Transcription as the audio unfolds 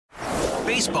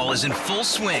Baseball is in full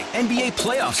swing. NBA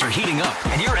playoffs are heating up,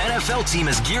 and your NFL team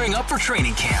is gearing up for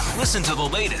training camp. Listen to the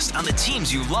latest on the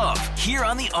teams you love here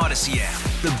on the Odyssey app.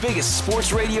 The biggest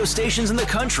sports radio stations in the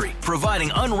country,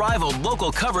 providing unrivaled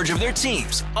local coverage of their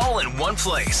teams, all in one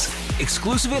place.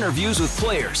 Exclusive interviews with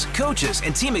players, coaches,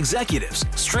 and team executives,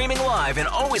 streaming live and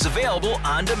always available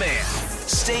on demand.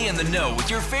 Stay in the know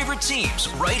with your favorite teams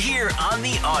right here on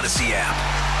the Odyssey app.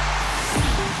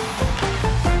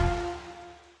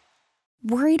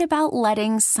 Worried about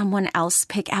letting someone else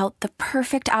pick out the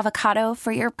perfect avocado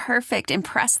for your perfect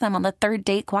impress them on the third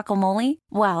date guacamole?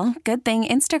 Well, good thing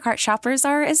Instacart shoppers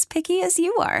are as picky as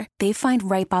you are. They find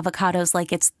ripe avocados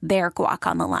like it's their guac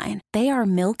on the line. They are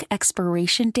milk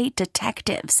expiration date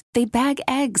detectives. They bag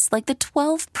eggs like the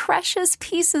 12 precious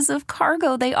pieces of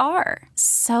cargo they are.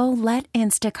 So let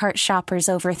Instacart shoppers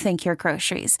overthink your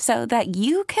groceries so that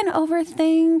you can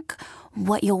overthink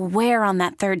what you'll wear on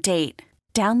that third date.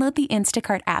 Download the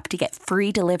Instacart app to get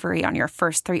free delivery on your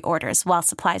first 3 orders while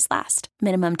supplies last.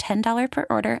 Minimum $10 per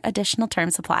order. Additional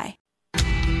terms apply.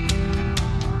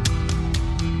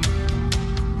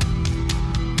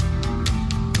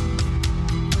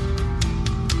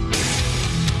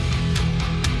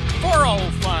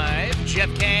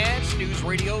 Jeff Katz, News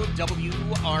Radio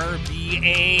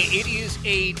WRVA. It is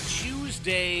a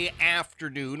Tuesday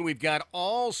afternoon. We've got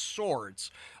all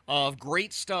sorts of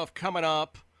great stuff coming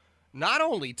up. Not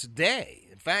only today,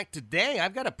 in fact, today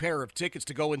I've got a pair of tickets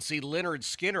to go and see Lynyrd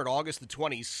Skynyrd August the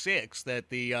 26th at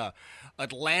the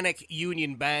Atlantic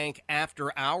Union Bank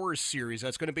After Hours series.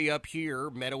 That's going to be up here,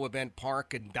 Meadow Event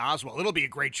Park in Doswell. It'll be a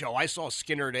great show. I saw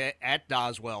Skynyrd at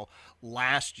Doswell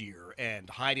last year, and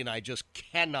Heidi and I just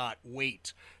cannot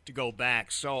wait to go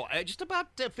back. So just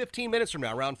about 15 minutes from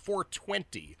now, around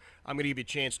 4:20, I'm going to give you a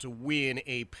chance to win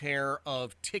a pair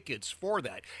of tickets for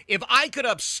that. If I could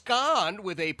abscond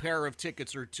with a pair of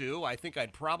tickets or two, I think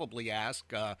I'd probably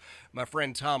ask my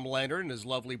friend Tom Leonard and his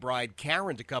lovely bride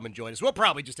Karen to come and join us. We'll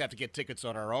probably just have to get tickets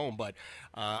on our own, but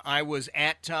I was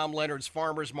at Tom Leonard's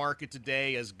Farmers Market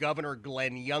today as Governor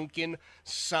Glenn Youngkin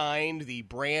signed the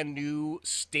brand new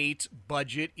state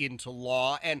budget into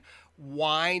law. And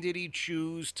why did he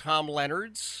choose Tom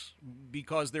Leonard's?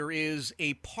 Because there is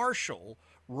a partial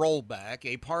rollback,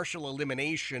 a partial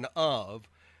elimination of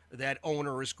that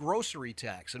onerous grocery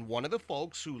tax. And one of the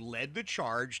folks who led the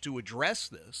charge to address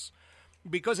this,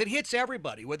 because it hits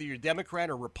everybody, whether you're Democrat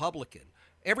or Republican,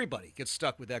 everybody gets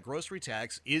stuck with that grocery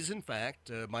tax, is in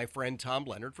fact my friend Tom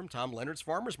Leonard from Tom Leonard's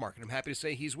Farmers Market. I'm happy to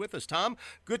say he's with us. Tom,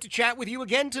 good to chat with you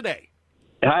again today.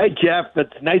 Hi, Jeff.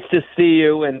 It's nice to see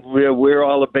you, and we're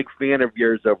all a big fan of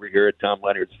yours over here at Tom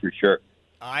Leonard's for sure.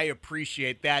 I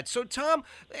appreciate that. So, Tom,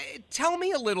 tell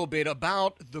me a little bit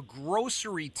about the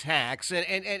grocery tax.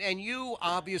 And you,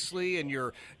 obviously, and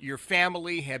your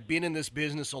family have been in this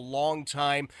business a long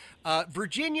time.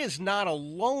 Virginia is not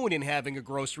alone in having a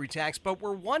grocery tax, but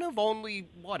we're one of only,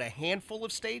 a handful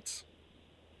of states?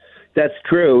 That's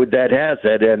true. That has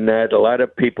it, and that a lot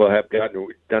of people have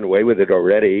done away with it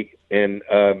already. And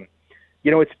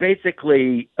it's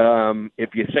basically, if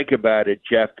you think about it,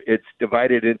 Jeff, it's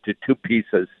divided into 2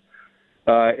 pieces.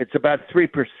 It's about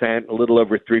 3%, a little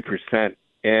over 3%,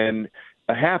 and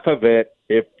a half of it,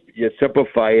 if you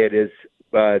simplify it, is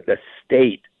the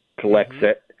state collects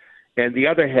it, and the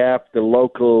other half, the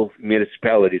local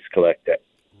municipalities collect it.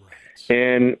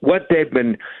 And what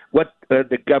the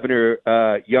Governor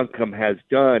Youngkin has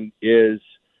done is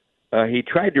he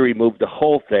tried to remove the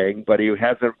whole thing, but he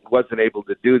wasn't able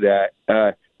to do that.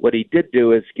 What he did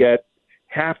do is get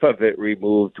half of it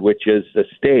removed, which is the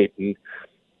state, and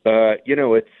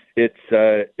it's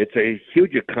a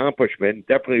huge accomplishment.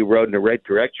 Definitely rode in the right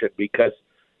direction because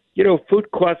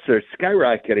food costs are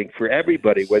skyrocketing for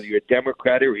everybody, whether you're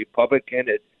Democrat or Republican.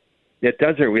 It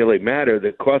doesn't really matter.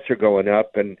 The costs are going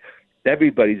up, and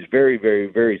everybody's very, very,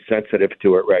 very sensitive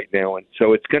to it right now. And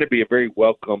so it's going to be a very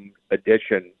welcome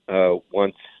addition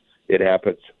once it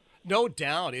happens. No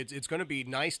doubt. It's going to be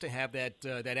nice to have that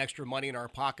extra money in our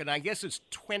pocket. And I guess it's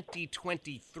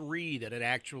 2023 that it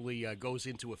actually goes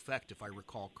into effect, if I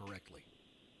recall correctly.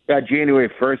 January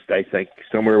 1st, I think,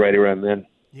 somewhere right around then.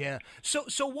 Yeah.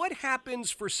 So what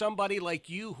happens for somebody like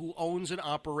you who owns and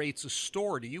operates a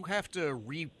store? Do you have to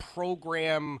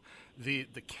reprogram the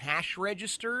cash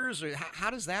registers? Or how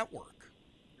does that work?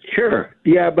 Sure.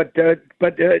 Yeah, but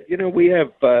we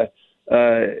have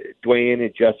Dwayne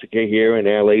and Jessica here and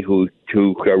Allie who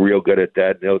are real good at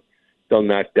that. They'll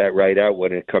knock that right out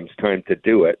when it comes time to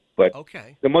do it. But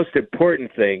the most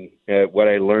important thing, what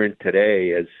I learned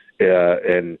today is,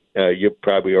 and you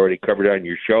probably already covered it on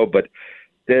your show, but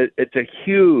it's a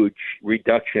huge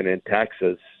reduction in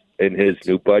taxes in his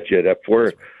new budget, a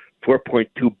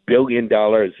 $4.2 billion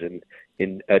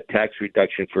in tax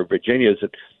reduction for Virginians.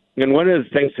 And one of the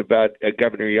things about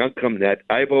Governor Youngkin that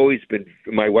I've always been,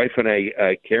 my wife and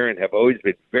I, Karen, have always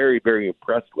been very, very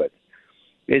impressed with,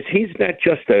 is he's not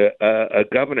just a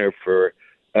governor for,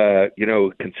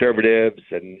 conservatives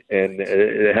and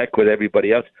heck with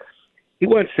everybody else. He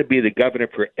wants to be the governor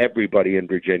for everybody in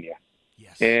Virginia.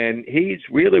 Yes. And he's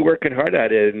really working hard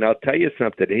at it. And I'll tell you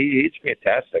something, he's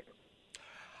fantastic.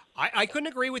 I couldn't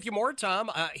agree with you more,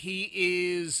 Tom. He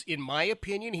is, in my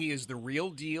opinion, he is the real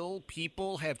deal.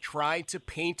 People have tried to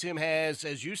paint him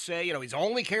as you say, he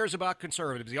only cares about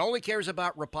conservatives. He only cares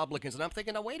about Republicans. And I'm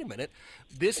thinking, now, wait a minute.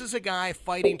 This is a guy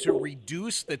fighting to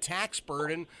reduce the tax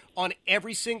burden on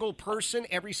every single person,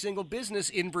 every single business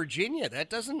in Virginia.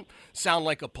 That doesn't sound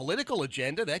like a political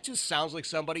agenda. That just sounds like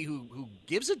somebody who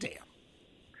gives a damn.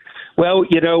 Well,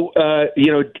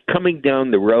 coming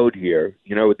down the road here,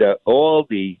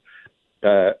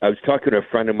 I was talking to a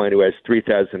friend of mine who has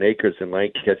 3,000 acres in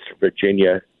Lancaster,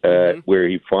 Virginia, where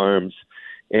he farms.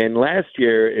 And last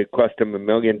year, it cost him $1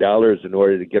 million in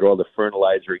order to get all the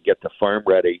fertilizer and get the farm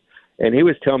ready. And he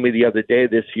was telling me the other day,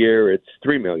 this year, it's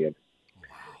 $3 million.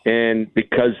 Wow. And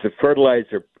because the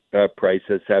fertilizer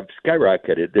prices have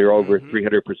skyrocketed, they're over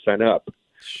 300% up.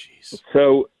 Jeez.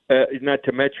 So, not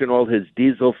to mention all his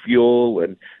diesel fuel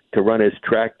and to run his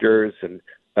tractors and,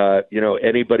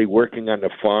 anybody working on the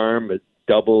farm has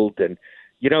doubled. And,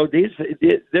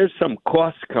 there's some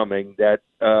costs coming that,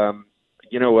 are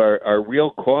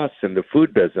real costs in the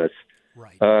food business.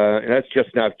 Right. And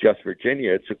that's not just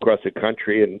Virginia. It's across the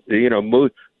country. And, to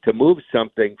move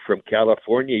something from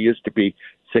California used to be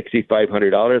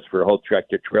 $6,500 for a whole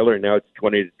tractor trailer. Now it's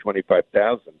 $20,000 to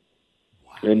 $25,000.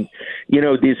 And,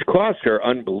 these costs are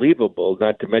unbelievable,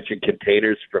 not to mention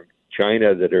containers from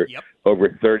China that are over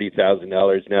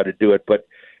 $30,000 now to do it. But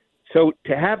so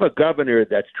to have a governor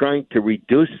that's trying to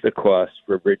reduce the costs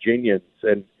for Virginians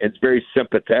and is very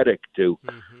sympathetic to,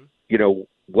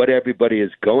 what everybody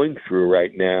is going through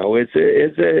right now is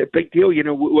a big deal.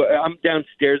 I'm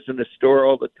downstairs in the store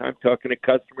all the time talking to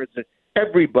customers, and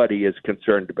everybody is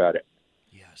concerned about it.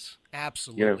 Yes,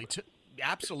 absolutely.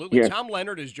 Absolutely. Yeah. Tom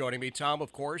Leonard is joining me. Tom,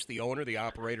 of course, the owner, the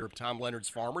operator of Tom Leonard's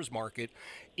Farmers Market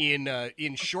in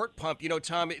Short Pump.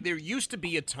 Tom, there used to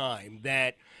be a time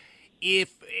that if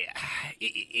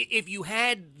you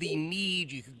had the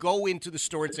need, you could go into the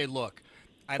store and say, look,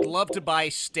 I'd love to buy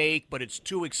steak, but it's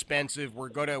too expensive. We're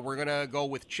gonna go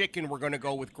with chicken. We're gonna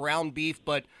go with ground beef,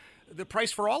 but the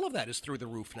price for all of that is through the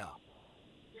roof now.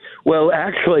 Well,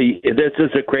 actually, this is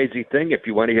a crazy thing. If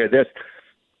you want to hear this,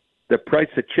 the price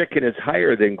of chicken is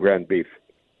higher than ground beef.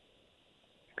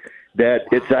 That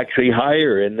it's actually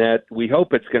higher, and that we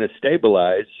hope it's going to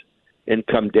stabilize and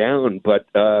come down. But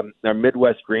our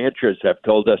Midwest ranchers have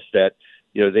told us that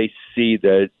they see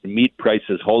the meat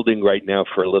prices holding right now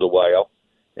for a little while,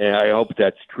 and I hope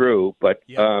that's true. But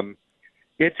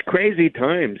it's crazy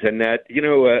times, and that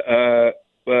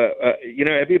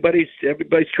everybody's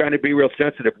trying to be real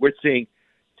sensitive. We're seeing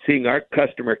our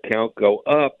customer count go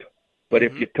up. But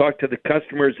if you talk to the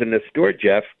customers in the store,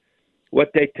 Jeff,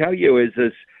 what they tell you is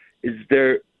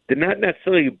they're not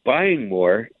necessarily buying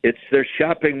more. It's they're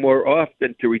shopping more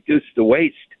often to reduce the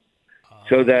waste,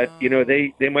 so that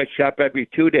they might shop every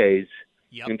 2 days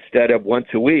instead of once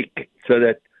a week, so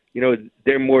that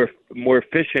they're more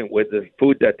efficient with the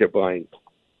food that they're buying.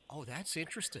 Oh, that's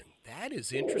interesting. That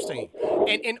is interesting.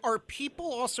 And are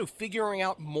people also figuring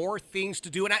out more things to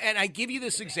do? And I give you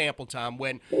this example, Tom,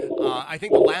 when I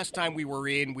think the last time we were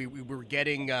in, we were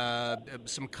getting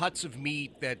some cuts of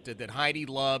meat that Heidi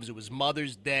loves. It was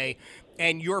Mother's Day.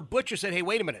 And your butcher said, hey,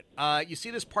 wait a minute. You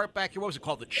see this part back here? What was it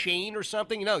called? The chain or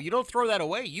something? No, you don't throw that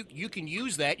away. You can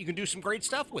use that. You can do some great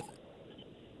stuff with it.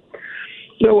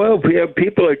 Well,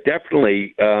 people are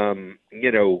definitely, I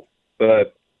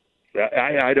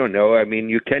don't know. I mean,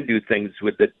 you can do things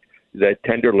with the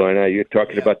tenderloin. You're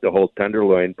talking about the whole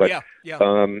tenderloin, but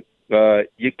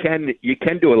you can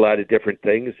do a lot of different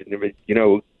things.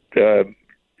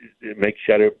 Make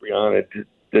Chateaubriand.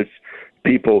 There's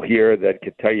people here that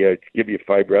can give you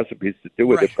 5 recipes to do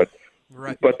with it, but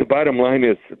the bottom line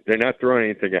is they're not throwing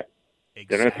anything out. Exactly.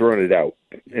 They're not throwing it out,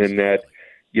 and that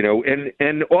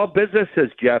and all businesses,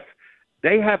 Jeff,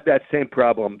 they have that same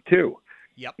problem too.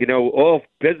 Yep. All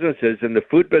businesses in the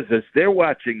food business, they're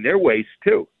watching their waste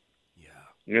too.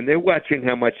 Yeah. And they're watching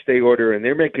how much they order, and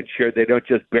they're making sure they don't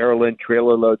just barrel in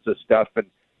trailer loads of stuff and,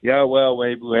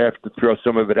 maybe we have to throw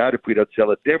some of it out if we don't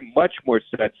sell it. They're much more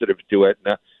sensitive to it.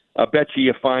 And I'll bet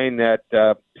you find that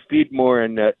Feedmore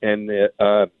and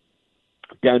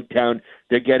downtown,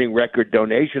 they're getting record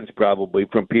donations probably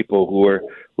from people who are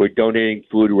donating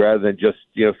food rather than just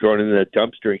throwing it in the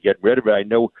dumpster and getting rid of it. I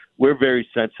know we're very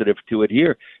sensitive to it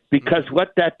here because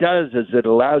what that does is it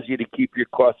allows you to keep your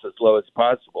costs as low as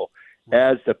possible.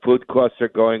 As the food costs are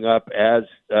going up, as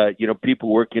people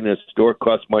working in a store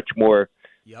cost much more.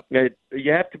 Yep.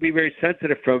 You have to be very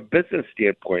sensitive from a business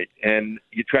standpoint, and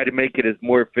you try to make it as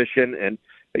more efficient, and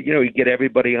you get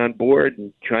everybody on board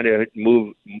and trying to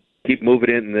keep moving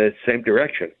it in the same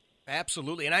direction.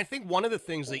 Absolutely. And I think one of the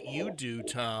things that you do,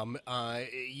 Tom,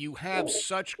 you have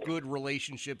such good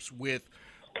relationships with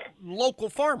local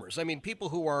farmers. I mean, people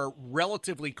who are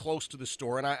relatively close to the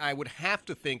store, and I would have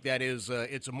to think that it's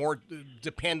a more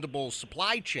dependable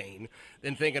supply chain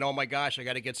than thinking, oh my gosh, I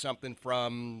got to get something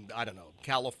from, I don't know,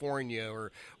 California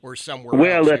or somewhere else.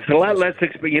 Well, that's a lot less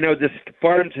expensive. This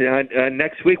farms,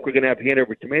 next week we're going to have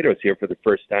Hanover tomatoes here for the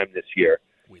first time this year.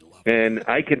 We love and it.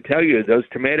 I can tell you those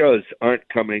tomatoes aren't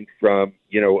coming from,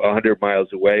 100 miles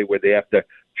away where they have to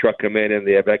truck them in and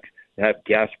they have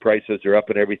gas prices are up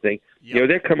and everything. Yep.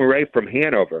 They're coming right from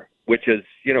Hanover, which is,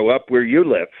 up where you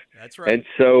live. That's right. And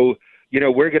so,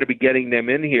 we're going to be getting them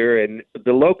in here, and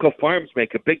the local farms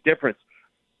make a big difference.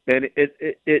 And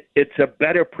it's a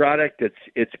better product.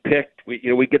 It's picked.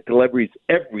 We get deliveries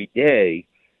every day,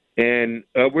 and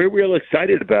we're real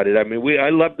excited about it. I mean, I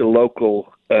love the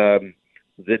local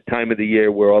the time of the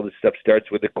year where all this stuff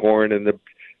starts with the corn and the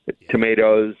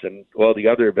tomatoes and all the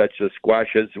other vegetables,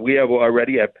 squashes. We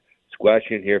already have squash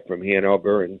in here from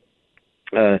Hanover and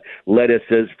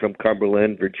lettuces from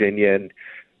Cumberland, Virginia.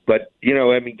 But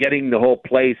getting the whole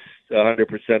place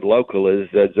 100% local is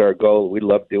our goal. We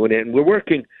love doing it, and we're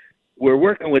working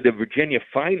with the Virginia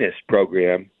Finest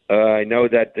program. I know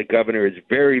that the governor is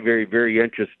very, very, very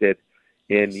interested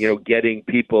in getting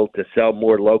people to sell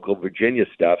more local Virginia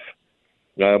stuff,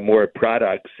 more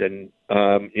products, and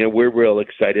we're real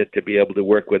excited to be able to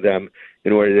work with them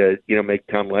in order to make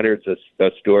Tom Leonard's a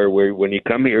store where when you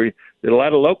come here, there's a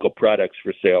lot of local products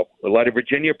for sale, a lot of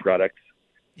Virginia products.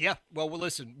 Yeah, well,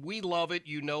 listen, we love it.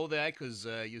 You know that because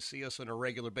you see us on a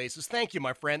regular basis. Thank you,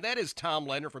 my friend. That is Tom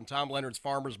Leonard from Tom Leonard's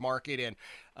Farmers Market, and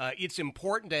it's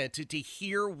important to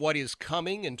hear what is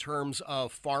coming in terms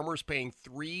of farmers paying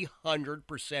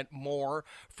 300% more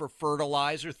for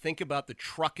fertilizer. Think about the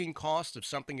trucking cost if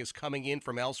something is coming in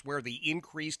from elsewhere, the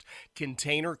increased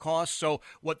container costs. So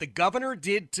what the governor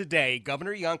did today,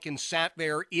 Governor Youngkin sat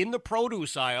there in the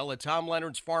produce aisle at Tom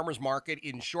Leonard's Farmers Market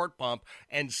in Short Pump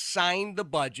and signed the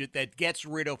budget that gets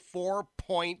rid of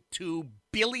 $4.2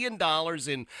 billion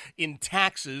in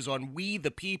taxes on we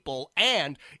the people,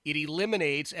 and it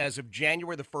eliminates, as of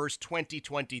January the 1st,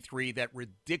 2023, that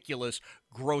ridiculous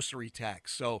grocery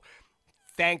tax. So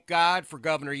thank God for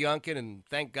Governor Youngkin, and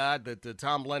thank God that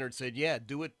Tom Leonard said, yeah,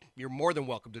 do it. You're more than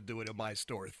welcome to do it at my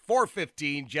store.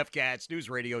 4:15, Jeff Katz, News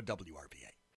Radio, WRVA.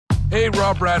 Hey,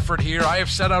 Rob Bradford here. I have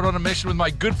set out on a mission with my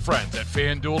good friends at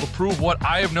FanDuel to prove what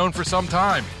I have known for some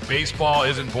time. Baseball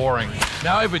isn't boring.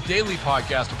 Now I have a daily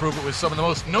podcast to prove it with some of the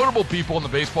most notable people in the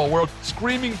baseball world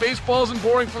screaming baseball isn't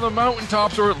boring from the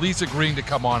mountaintops, or at least agreeing to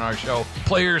come on our show.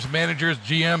 Players, managers,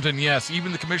 GMs, and yes,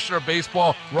 even the commissioner of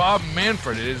baseball, Rob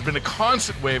Manfred. It has been a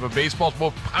constant wave of baseball's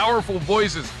most powerful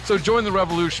voices. So join the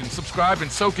revolution. Subscribe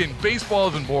and soak in Baseball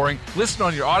Isn't Boring. Listen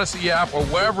on your Odyssey app or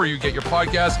wherever you get your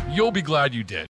podcasts. You'll be glad you did.